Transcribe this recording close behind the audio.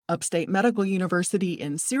Upstate Medical University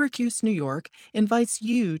in Syracuse, New York, invites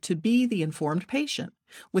you to be the informed patient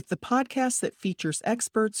with the podcast that features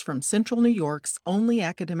experts from Central New York's only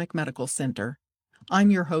academic medical center.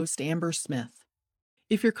 I'm your host, Amber Smith.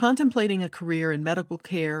 If you're contemplating a career in medical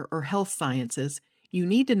care or health sciences, you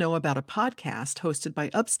need to know about a podcast hosted by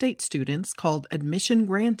upstate students called Admission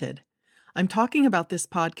Granted. I'm talking about this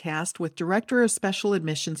podcast with Director of Special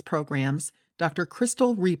Admissions Programs, Dr.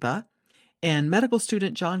 Crystal Ripa, and medical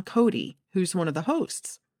student John Cody, who's one of the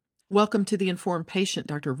hosts. Welcome to the Informed Patient,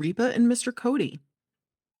 Dr. Ripa and Mr. Cody.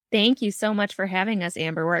 Thank you so much for having us,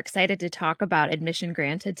 Amber. We're excited to talk about Admission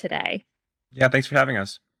Granted today. Yeah, thanks for having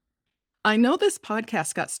us. I know this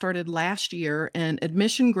podcast got started last year, and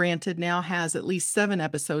Admission Granted now has at least 7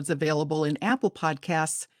 episodes available in Apple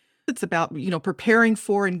Podcasts. It's about, preparing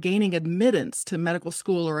for and gaining admittance to medical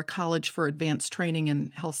school or a college for advanced training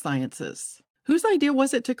in health sciences. Whose idea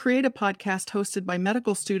was it to create a podcast hosted by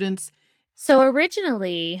medical students? So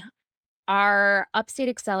originally, our Upstate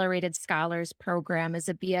Accelerated Scholars program is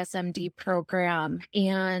a BSMD program,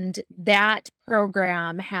 and that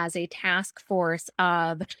program has a task force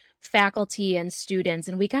of faculty and students.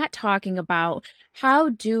 And we got talking about how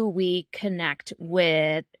do we connect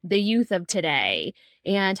with the youth of today,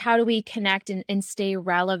 and how do we connect and stay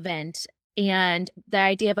relevant? And the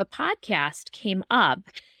idea of a podcast came up.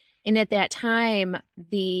 And at that time,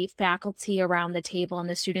 the faculty around the table and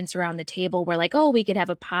the students around the table were like, oh, we could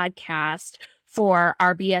have a podcast for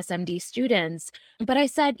our BSMD students. But I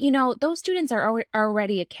said, those students are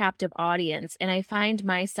already a captive audience. And I find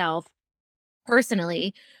myself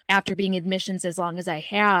personally, after being admissions as long as I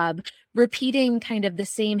have, repeating kind of the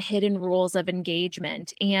same hidden rules of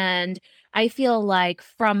engagement. And I feel like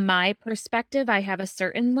from my perspective, I have a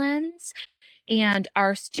certain lens, and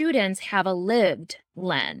our students have a lived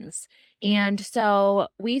lens. And so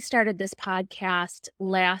we started this podcast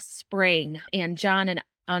last spring, and John and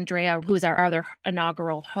Andrea, who's our other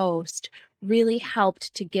inaugural host, really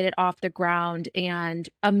helped to get it off the ground and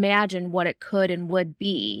imagine what it could and would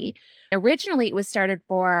be. Originally, it was started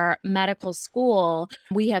for medical school.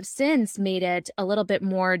 We have since made it a little bit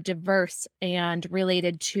more diverse and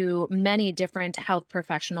related to many different health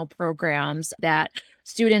professional programs that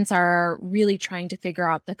students are really trying to figure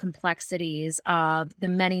out the complexities of the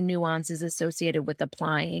many nuances associated with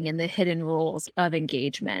applying and the hidden rules of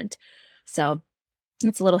engagement. So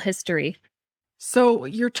it's a little history. So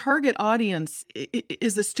your target audience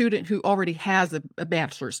is a student who already has a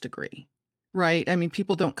bachelor's degree, right? I mean,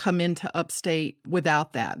 people don't come into Upstate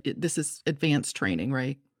without that. This is advanced training,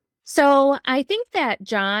 right? So I think that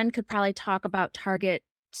John could probably talk about target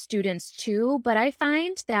students too, but I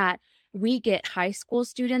find that we get high school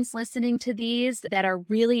students listening to these that are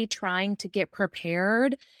really trying to get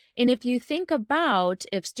prepared. And if you think about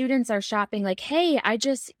if students are shopping like, hey, I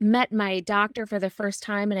just met my doctor for the first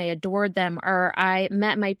time and I adored them, or I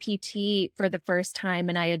met my PT for the first time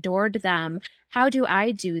and I adored them, how do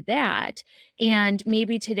I do that? And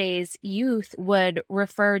maybe today's youth would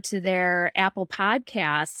refer to their Apple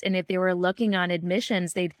Podcasts. And if they were looking on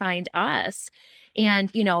admissions, they'd find us.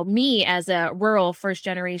 And, me as a rural first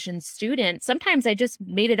generation student, sometimes I just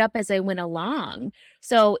made it up as I went along.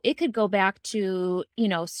 So it could go back to,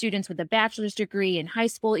 students with a bachelor's degree in high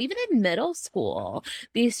school, even in middle school.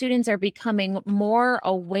 These students are becoming more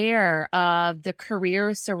aware of the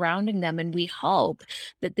careers surrounding them. And we hope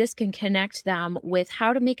that this can connect them with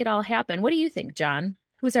how to make it all happen. What do you think, John?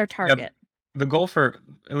 Who's our target? Yep. The goal for,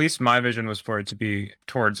 at least my vision, was for it to be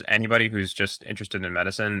towards anybody who's just interested in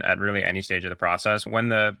medicine at really any stage of the process. When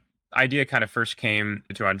the idea kind of first came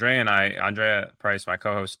to Andrea and I, Andrea Price, my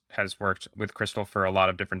co-host, has worked with Crystal for a lot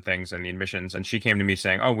of different things in the admissions, and she came to me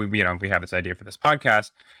saying, "Oh, we have this idea for this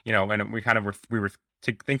podcast," and we were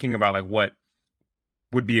thinking about like what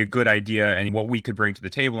would be a good idea and what we could bring to the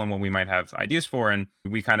table and what we might have ideas for, and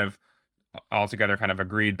we kind of all together kind of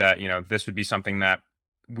agreed that this would be something that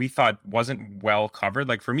we thought wasn't well covered.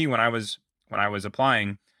 Like for me, when I was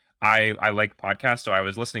applying, I like podcasts, so I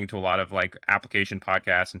was listening to a lot of like application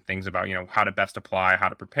podcasts and things about how to best apply, how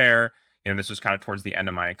to prepare. This was kind of towards the end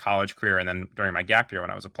of my college career, and then during my gap year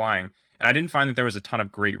when I was applying, and I didn't find that there was a ton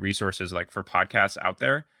of great resources like for podcasts out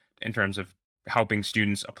there in terms of helping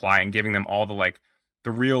students apply and giving them all the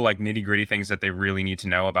real like nitty gritty things that they really need to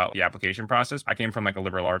know about the application process. I came from like a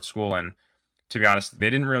liberal arts school, and to be honest, they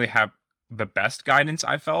didn't really have the best guidance,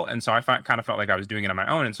 I felt. And so I kind of felt like I was doing it on my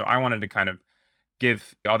own. And so I wanted to kind of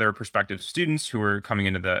give other prospective students who are coming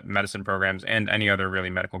into the medicine programs and any other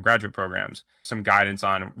really medical graduate programs some guidance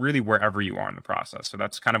on really wherever you are in the process. So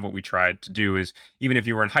that's kind of what we tried to do is even if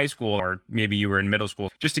you were in high school or maybe you were in middle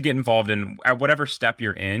school, just to get involved in at whatever step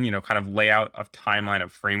you're in, kind of lay out a timeline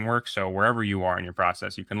of framework. So wherever you are in your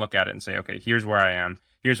process, you can look at it and say, okay, here's where I am.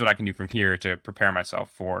 Here's what I can do from here to prepare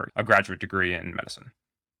myself for a graduate degree in medicine.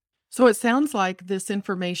 So it sounds like this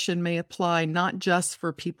information may apply not just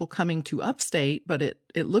for people coming to upstate, but it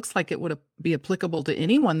looks like it would be applicable to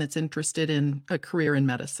anyone that's interested in a career in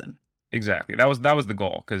medicine. Exactly. That was the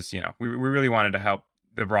goal because, we really wanted to help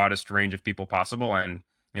the broadest range of people possible. And,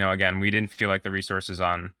 again, we didn't feel like the resources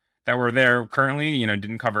on that were there currently,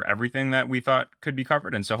 didn't cover everything that we thought could be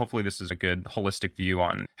covered. And so hopefully this is a good holistic view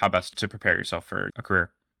on how best to prepare yourself for a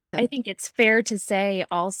career. I think it's fair to say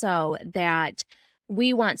also that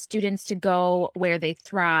we want students to go where they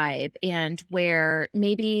thrive and where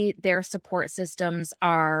maybe their support systems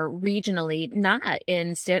are regionally not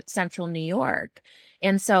in central New York.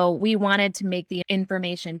 And so we wanted to make the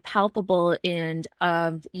information palpable and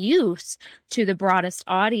of use to the broadest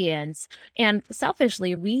audience. And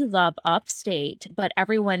selfishly, we love upstate, but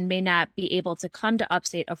everyone may not be able to come to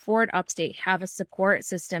upstate, afford upstate, have a support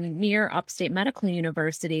system near Upstate Medical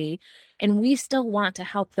University. And we still want to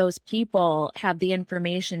help those people have the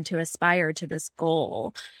information to aspire to this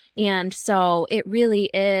goal. And so it really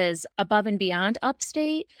is above and beyond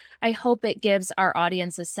upstate. I hope it gives our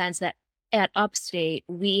audience a sense that at Upstate,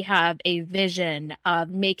 we have a vision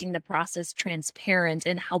of making the process transparent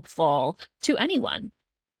and helpful to anyone.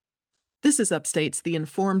 This is Upstate's The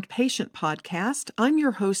Informed Patient Podcast. I'm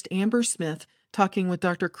your host, Amber Smith, talking with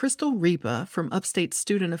Dr. Crystal Ripa from Upstate's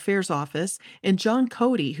Student Affairs Office and John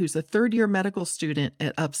Cody, who's a third-year medical student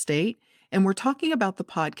at Upstate, and we're talking about the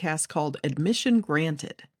podcast called Admission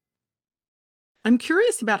Granted. I'm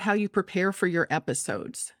curious about how you prepare for your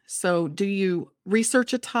episodes. So do you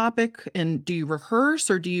research a topic and do you rehearse,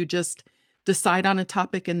 or do you just decide on a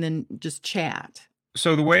topic and then just chat?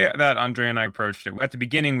 So the way that Andre and I approached it, at the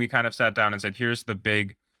beginning, we kind of sat down and said, here's the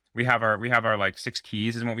big, we have our like 6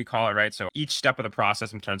 keys is what we call it, right? So each step of the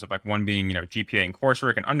process in terms of like one being, GPA and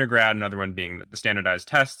coursework and undergrad, another one being the standardized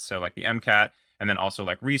tests. So like the MCAT, and then also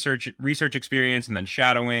like research experience and then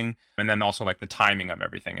shadowing, and then also like the timing of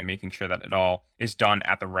everything and making sure that it all is done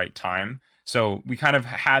at the right time. So we kind of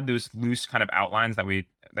had those loose kind of outlines that we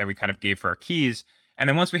kind of gave for our keys. And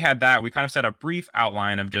then once we had that, we kind of set a brief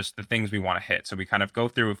outline of just the things we want to hit. So we kind of go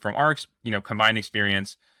through from our, combined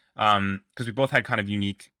experience, because we both had kind of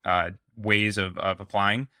unique ways of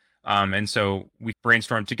applying. And so we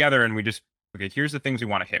brainstormed together and we just, okay, here's the things we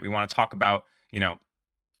want to hit. We want to talk about,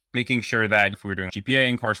 making sure that if we're doing GPA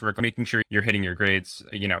and coursework, making sure you're hitting your grades,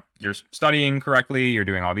 you're studying correctly, you're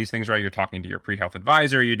doing all these things right, you're talking to your pre-health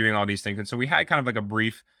advisor, you're doing all these things. And so we had kind of like a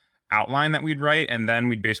brief outline that we'd write, and then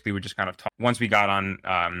we basically would just kind of talk. Once we got on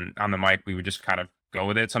the mic, we would just kind of go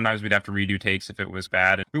with it. Sometimes we'd have to redo takes if it was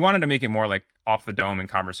bad. And we wanted to make it more like off the dome and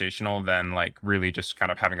conversational than like really just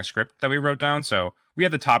kind of having a script that we wrote down. So we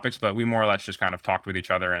had the topics, but we more or less just kind of talked with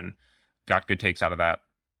each other and got good takes out of that.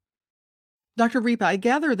 Dr. Ripa, I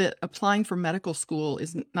gather that applying for medical school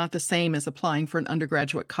is not the same as applying for an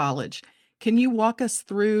undergraduate college. Can you walk us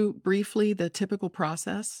through briefly the typical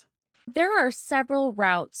process? There are several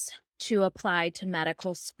routes to apply to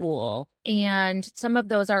medical school, and some of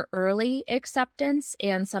those are early acceptance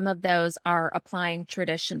and some of those are applying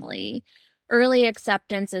traditionally. Early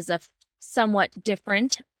acceptance is a somewhat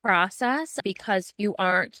different process because you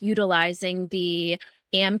aren't utilizing the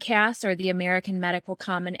AMCAS or the American Medical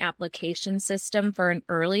Common Application System for an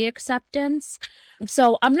early acceptance.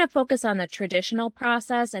 So I'm going to focus on the traditional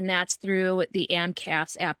process, and that's through the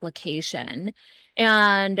AMCAS application.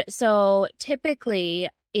 And so typically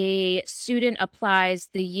a student applies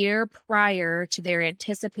the year prior to their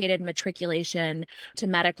anticipated matriculation to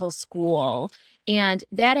medical school. And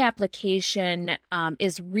that application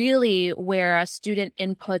is really where a student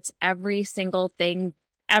inputs every single thing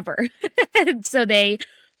ever. So they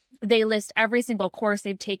list every single course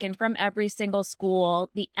they've taken from every single school,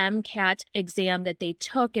 the MCAT exam that they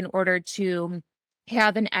took in order to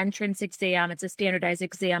have an entrance exam. It's a standardized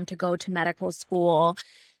exam to go to medical school.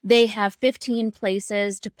 They have 15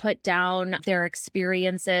 places to put down their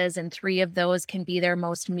experiences, and 3 of those can be their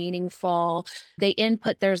most meaningful. They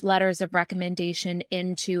input their letters of recommendation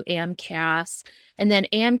into AMCAS, And then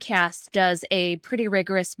AMCAS does a pretty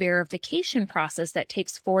rigorous verification process that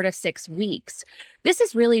takes 4 to 6 weeks. This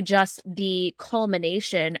is really just the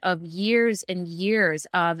culmination of years and years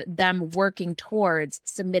of them working towards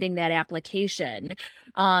submitting that application.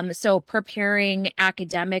 So preparing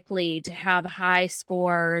academically to have high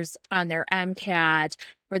scores on their MCAT,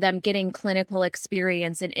 for them getting clinical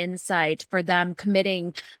experience and insight, for them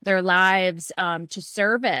committing their lives to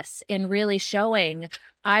service and really showing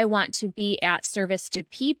I want to be at service to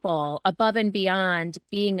people above and beyond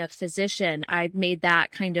being a physician. I've made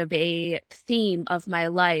that kind of a theme of my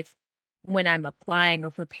life when I'm applying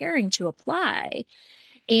or preparing to apply.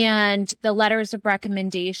 And the letters of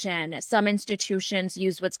recommendation, some institutions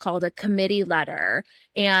use what's called a committee letter.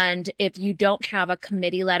 And if you don't have a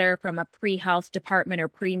committee letter from a pre-health department or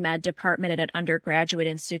pre-med department at an undergraduate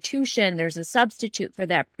institution, there's a substitute for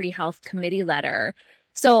that pre-health committee letter.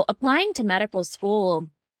 So applying to medical school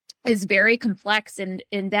is very complex, and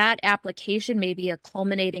in that application may be a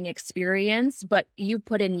culminating experience, but you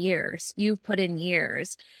put in years.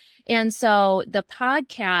 And so the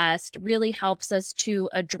podcast really helps us to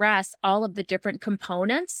address all of the different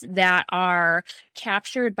components that are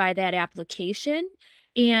captured by that application.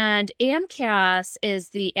 And AMCAS is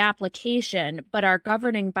the application, but our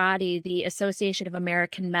governing body, the Association of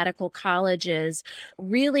American Medical Colleges,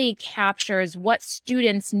 really captures what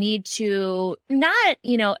students need to not,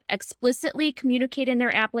 explicitly communicate in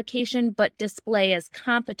their application, but display as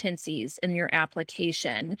competencies in your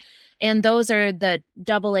application. And those are the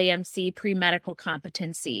AAMC pre-medical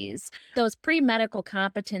competencies. Those pre-medical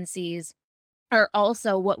competencies are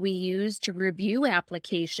also what we use to review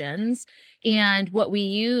applications and what we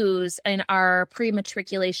use in our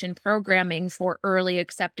pre-matriculation programming for early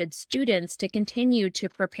accepted students to continue to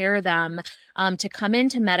prepare them to come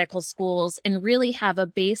into medical schools and really have a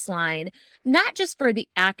baseline, not just for the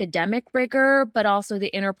academic rigor, but also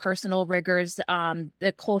the interpersonal rigors,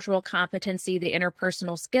 the cultural competency, the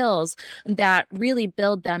interpersonal skills that really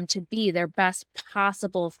build them to be their best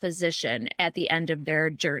possible physician at the end of their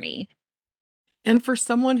journey. And for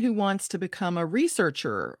someone who wants to become a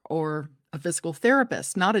researcher or a physical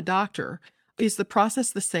therapist, not a doctor, is the process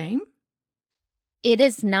the same? It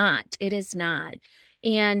is not. It is not.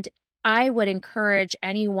 And I would encourage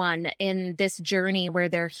anyone in this journey where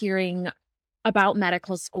they're hearing about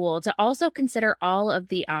medical school to also consider all of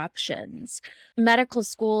the options. Medical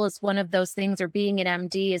school is one of those things, or being an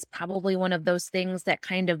MD is probably one of those things that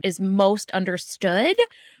kind of is most understood.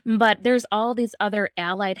 But there's all these other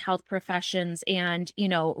allied health professions and,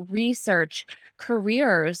 research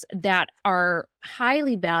careers that are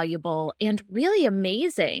highly valuable and really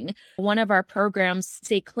amazing. One of our programs,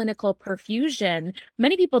 say clinical perfusion,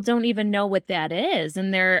 many people don't even know what that is.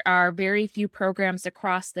 And there are very few programs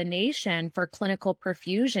across the nation for clinical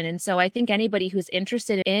perfusion. And so I think anybody who's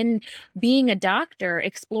interested in being a doctor,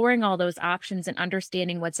 exploring all those options and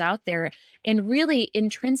understanding what's out there, and really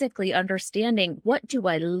intrinsically understanding, what do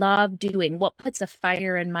I love doing? What puts a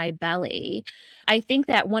fire in my belly? I think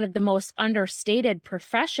that one of the most understated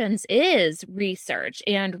professions is research,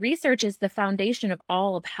 and research is the foundation of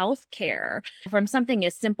all of healthcare. From something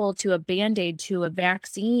as simple to a Band-Aid to a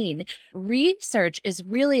vaccine, research is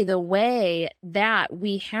really the way that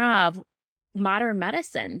we have modern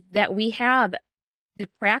medicine, that we have the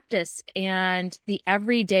practice and the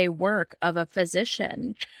everyday work of a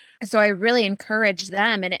physician. So I really encourage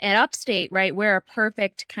them. And at Upstate, right, we're a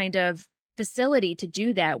perfect kind of facility to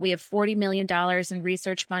do that. We have $40 million in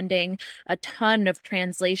research funding, a ton of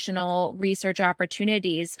translational research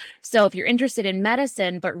opportunities. So if you're interested in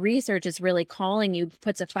medicine, but research is really calling you,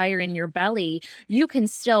 puts a fire in your belly, you can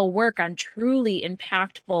still work on truly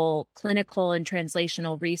impactful clinical and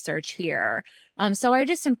translational research here. So I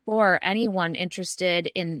just implore anyone interested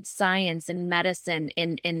in science and medicine,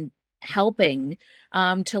 in helping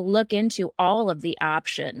to look into all of the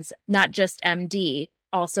options, not just MD.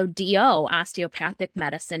 Also, DO, osteopathic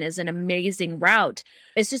medicine, is an amazing route.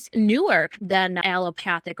 It's just newer than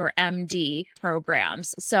allopathic or MD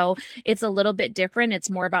programs. So it's a little bit different. It's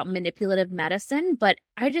more about manipulative medicine. But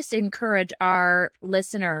I just encourage our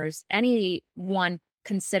listeners, anyone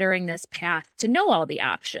considering this path, to know all the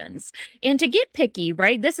options and to get picky,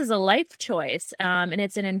 right? This is a life choice, and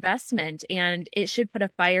it's an investment, and it should put a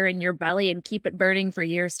fire in your belly and keep it burning for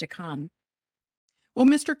years to come. Well,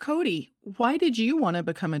 Mr. Cody, why did you want to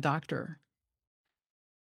become a doctor?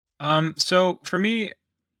 So for me,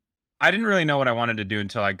 I didn't really know what I wanted to do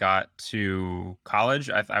until I got to college.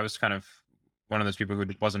 I was kind of one of those people who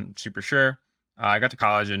wasn't super sure. I got to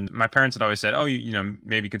college, and my parents had always said, "Oh,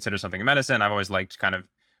 maybe consider something in medicine." I've always liked kind of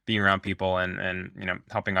being around people and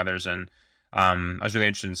helping others. And I was really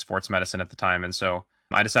interested in sports medicine at the time. And so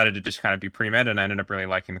I decided to just kind of be pre-med, and I ended up really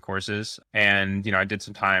liking the courses. And, I did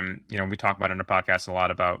some time, we talk about in the podcast a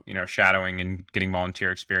lot about, shadowing and getting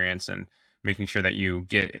volunteer experience and making sure that you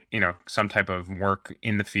get, some type of work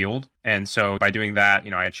in the field. And so by doing that,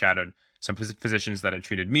 I had shadowed some physicians that had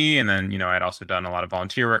treated me. And then, I had also done a lot of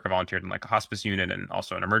volunteer work. I volunteered in like a hospice unit and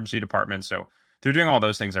also an emergency department. So through doing all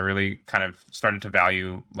those things, I really kind of started to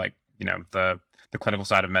value like, the clinical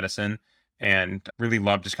side of medicine, and really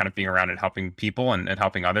love just kind of being around and helping people and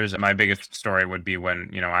helping others. And my biggest story would be when,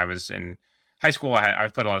 I was in high school. I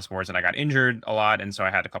played a lot of sports and I got injured a lot. And so I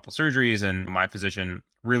had a couple surgeries, and my physician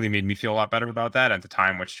really made me feel a lot better about that at the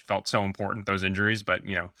time, which felt so important, those injuries. But,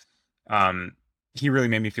 he really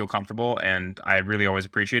made me feel comfortable, and I really always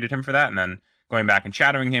appreciated him for that. And then going back and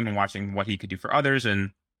shadowing him and watching what he could do for others,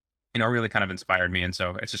 and, really kind of inspired me. And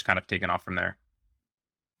so it's just kind of taken off from there.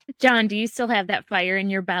 John, do you still have that fire in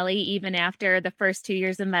your belly even after the first 2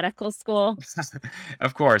 years of medical school?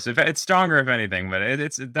 Of course, if it's stronger, if anything, but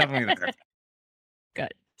it's definitely there.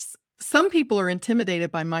 Good. Some people are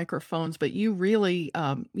intimidated by microphones, but you really,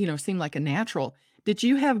 seem like a natural. Did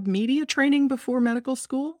you have media training before medical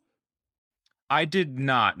school? I did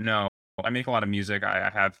not know. I make a lot of music. I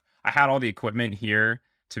had all the equipment here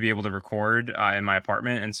to be able to record in my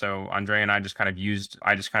apartment, and so Andre and I just kind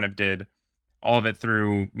of did all of it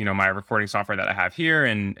through my recording software that I have here,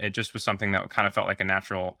 and it just was something that kind of felt like a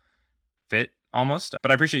natural fit almost.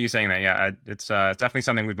 But I appreciate you saying that. Yeah, it's definitely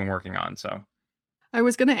something we've been working on. So I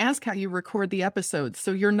was going to ask how you record the episodes.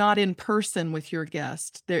 So you're not in person with your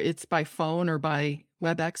guest. It's by phone or by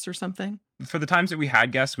WebEx or something? for the times that we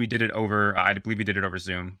had guests, we did it over. I believe we did it over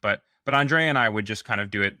Zoom, but Andre and I would just kind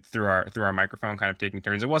of do it through our microphone, kind of taking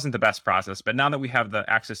turns. It wasn't the best process, but now that we have the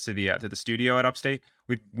access to the studio at Upstate,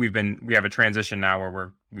 we have a transition now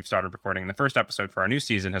where we've started recording. The first episode for our new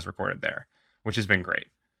season has recorded there, which has been great.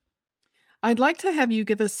 I'd like to have you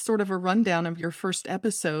give us sort of a rundown of your first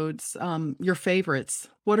episodes, your favorites.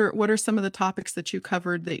 What are some of the topics that you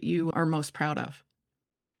covered that you are most proud of?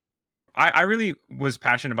 I really was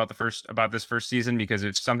passionate about this first season because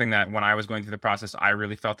it's something that when I was going through the process, I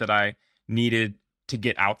really felt that I needed to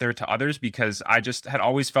get out there to others, because I just had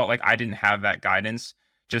always felt like I didn't have that guidance.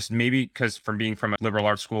 Just maybe because from being from a liberal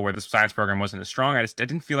arts school where the science program wasn't as strong, I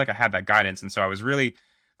didn't feel like I had that guidance. And so I was really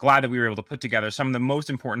glad that we were able to put together some of the most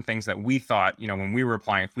important things that we thought, when we were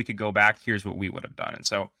applying, if we could go back, here's what we would have done. And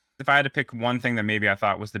so if I had to pick one thing that maybe I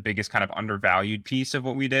thought was the biggest kind of undervalued piece of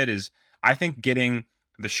what we did, is I think getting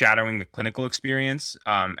the clinical experience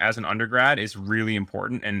as an undergrad is really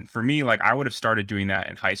important. And for me, like, I would have started doing that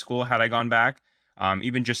in high school had I gone back.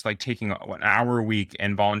 Even just like taking an hour a week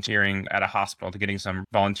and volunteering at a hospital to getting some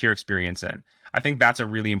volunteer experience in. I think that's a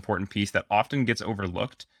really important piece that often gets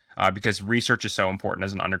overlooked because research is so important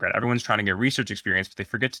as an undergrad. Everyone's trying to get research experience, but they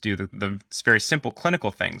forget to do the very simple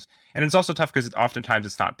clinical things. And it's also tough because oftentimes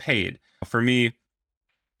it's not paid. For me,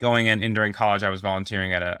 going in during college, I was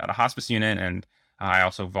volunteering at a hospice unit, and I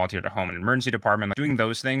also volunteered at home in an emergency department. Like, doing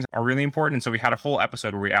those things are really important. And so we had a whole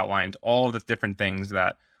episode where we outlined all of the different things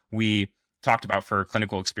that we talked about for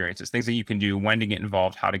clinical experiences, things that you can do, when to get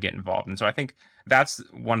involved, how to get involved. And so I think that's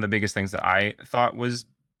one of the biggest things that I thought was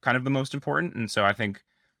kind of the most important. And so I think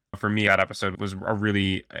for me, that episode was a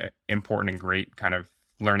really important and great kind of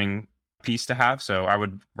learning piece to have. So I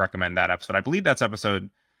would recommend that episode. I believe that's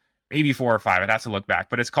episode maybe 4 or 5. I'd have to look back,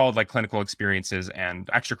 but it's called like clinical experiences and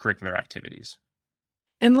extracurricular activities.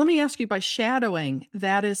 And let me ask you, by shadowing,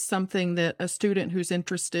 that is something that a student who's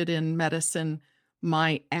interested in medicine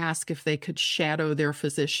might ask if they could shadow their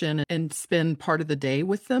physician and spend part of the day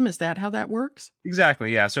with them. Is that how that works?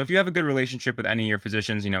 Exactly. Yeah. So if you have a good relationship with any of your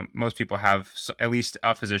physicians, most people have at least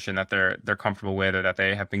a physician that they're comfortable with or that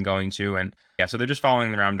they have been going to, and yeah, so they're just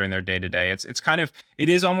following them around during their day to day. It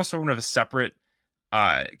is almost sort of a separate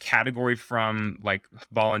category from like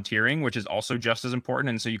volunteering, which is also just as important.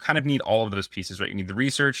 And so you kind of need all of those pieces, right? You need the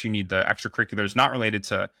research, you need the extracurriculars not related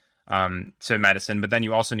to medicine, but then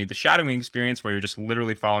you also need the shadowing experience where you're just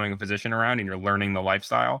literally following a physician around and you're learning the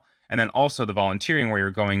lifestyle. And then also the volunteering where you're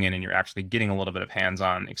going in and you're actually getting a little bit of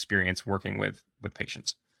hands-on experience working with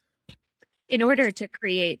patients. In order to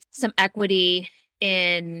create some equity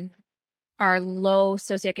in our low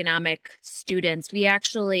socioeconomic students, we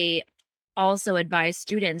actually also advise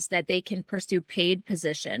students that they can pursue paid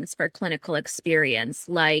positions for clinical experience,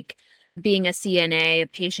 like being a CNA, a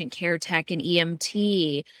patient care tech, an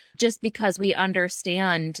EMT, just because we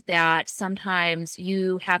understand that sometimes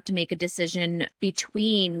you have to make a decision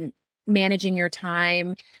between managing your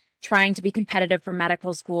time, trying to be competitive for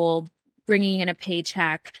medical school, bringing in a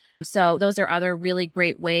paycheck, So those are other really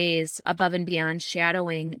great ways above and beyond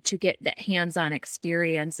shadowing to get that hands-on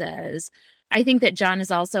experiences. I think that John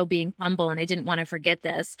is also being humble, and I didn't want to forget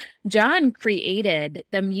this. John created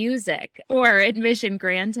the music for Admission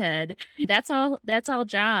Granted. That's all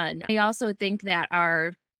John. I also think that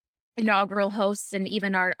our inaugural hosts and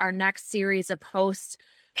even our next series of hosts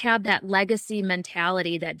have that legacy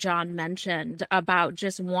mentality that John mentioned about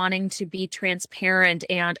just wanting to be transparent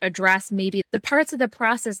and address maybe the parts of the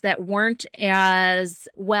process that weren't as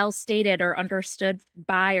well stated or understood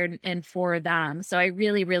by and for them. So I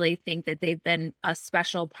really, really think that they've been a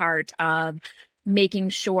special part of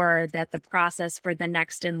making sure that the process for the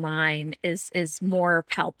next in line is more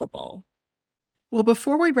palpable. Well,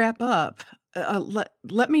 before we wrap up,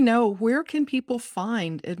 let me know, where can people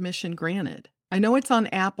find Admission Granted? I know it's on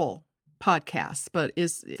Apple Podcasts, but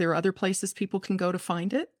is there other places people can go to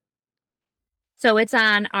find it? So it's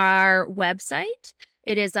on our website.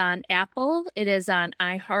 It is on Apple. It is on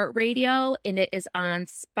iHeartRadio, and it is on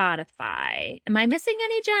Spotify. Am I missing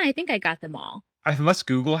any, John? I think I got them all. Unless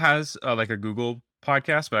Google has like a Google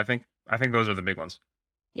podcast, but I think those are the big ones.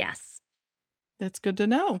 Yes. That's good to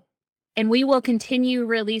know. And we will continue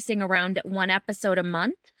releasing around one episode a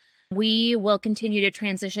month. We will continue to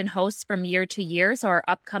transition hosts from year to year. So our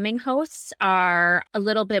upcoming hosts are a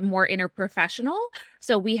little bit more interprofessional.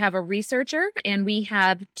 So we have a researcher and we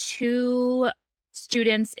have 2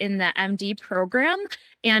 students in the MD program,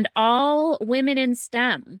 and all women in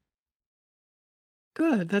STEM.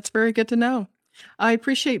 Good. That's very good to know. I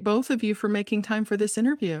appreciate both of you for making time for this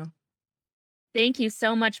interview. Thank you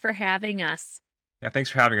so much for having us. Yeah, thanks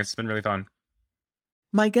for having us. It's been really fun.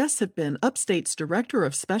 My guests have been Upstate's Director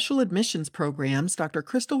of Special Admissions Programs, Dr.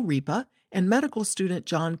 Crystal Ripa, and medical student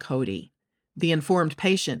John Cody. The Informed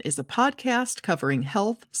Patient is a podcast covering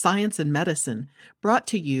health, science, and medicine, brought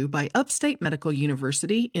to you by Upstate Medical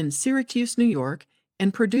University in Syracuse, New York,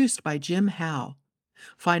 and produced by Jim Howe.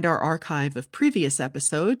 Find our archive of previous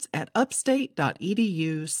episodes at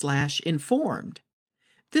upstate.edu/informed.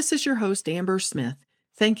 This is your host, Amber Smith,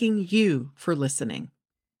 thanking you for listening.